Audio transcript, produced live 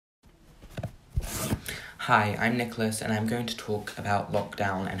Hi, I'm Nicholas and I'm going to talk about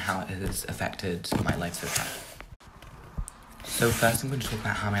lockdown and how it has affected my life so far. So first I'm going to talk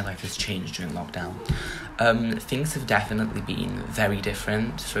about how my life has changed during lockdown. Things have definitely been very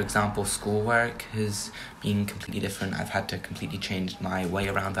different. For example, schoolwork has been completely different. I've had to completely change my way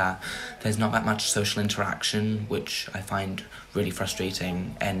around that. There's not that much social interaction, which I find really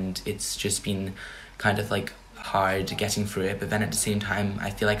frustrating, and it's just been kind of like hard getting through it, but then at the same time I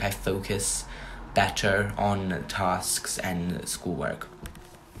feel like I focus better on tasks and schoolwork.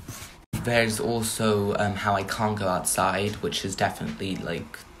 There's also how I can't go outside, which has definitely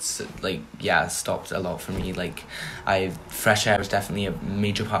stopped a lot for me. Fresh air is definitely a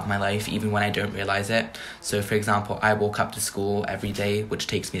major part of my life, even when I don't realize it. So for example, I walk up to school every day, which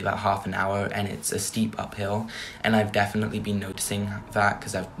takes me about half an hour, and it's a steep uphill, and I've definitely been noticing that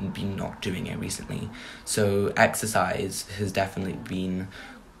because I've been not doing it recently. So exercise has definitely been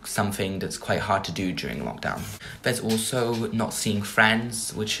something that's quite hard to do during lockdown. There's also not seeing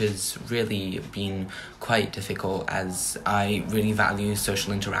friends, which has really been quite difficult, as I really value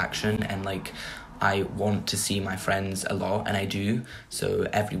social interaction and I want to see my friends a lot, and I do. So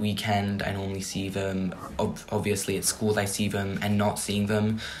every weekend I normally see them. Obviously at school I see them, and not seeing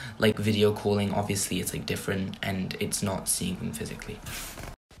them, video calling, obviously it's different, and it's not seeing them physically.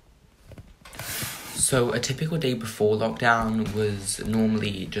 So a typical day before lockdown was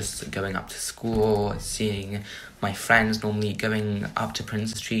normally just going up to school, seeing my friends, normally going up to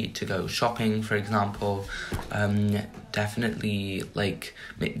Prince Street to go shopping, for example. Definitely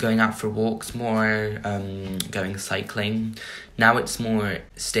going out for walks more, going cycling. Now it's more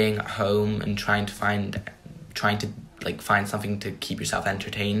staying at home and trying to find something to keep yourself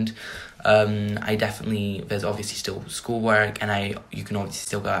entertained. There's obviously still schoolwork, and you can obviously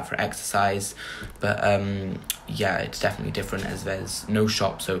still go out for exercise, but it's definitely different as there's no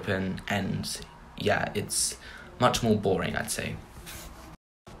shops open, and it's much more boring, I'd say.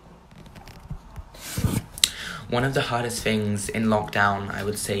 One of the hardest things in lockdown, I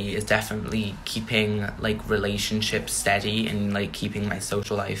would say, is definitely keeping relationships steady and keeping my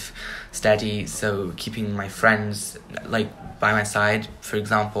social life steady. So keeping my friends by my side. For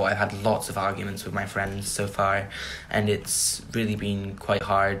example, I've had lots of arguments with my friends so far, and it's really been quite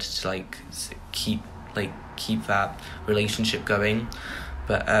hard to keep that relationship going.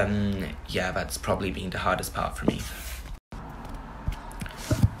 But that's probably been the hardest part for me.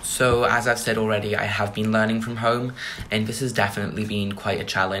 So as I've said already, I have been learning from home, and this has definitely been quite a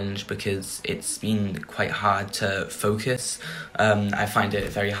challenge because it's been quite hard to focus. I find it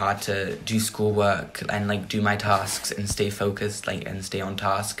very hard to do schoolwork and do my tasks and stay focused and stay on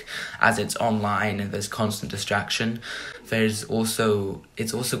task, as it's online and there's constant distraction. It's also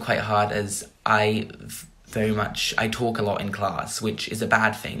quite hard as I talk a lot in class, which is a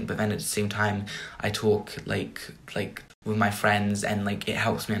bad thing, but then at the same time I talk with my friends, and it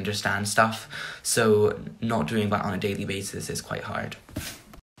helps me understand stuff. So not doing that on a daily basis is quite hard.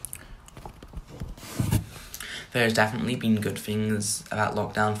 There's definitely been good things about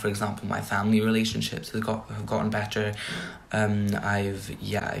lockdown. For example, my family relationships have gotten better.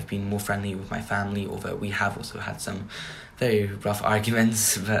 I've been more friendly with my family, although we have also had some very rough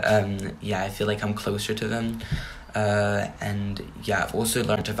arguments, but I feel like I'm closer to them. I've also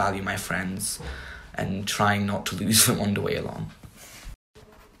learned to value my friends and trying not to lose them on the way along.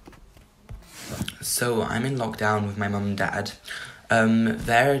 So I'm in lockdown with my mum and dad.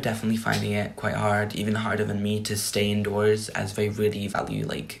 They're definitely finding it quite hard, even harder than me, to stay indoors, as they really value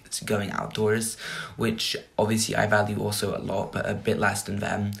going outdoors, which obviously I value also a lot, but a bit less than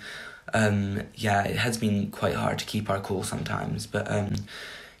them. It has been quite hard to keep our cool sometimes, but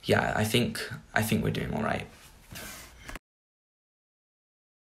I think we're doing all right.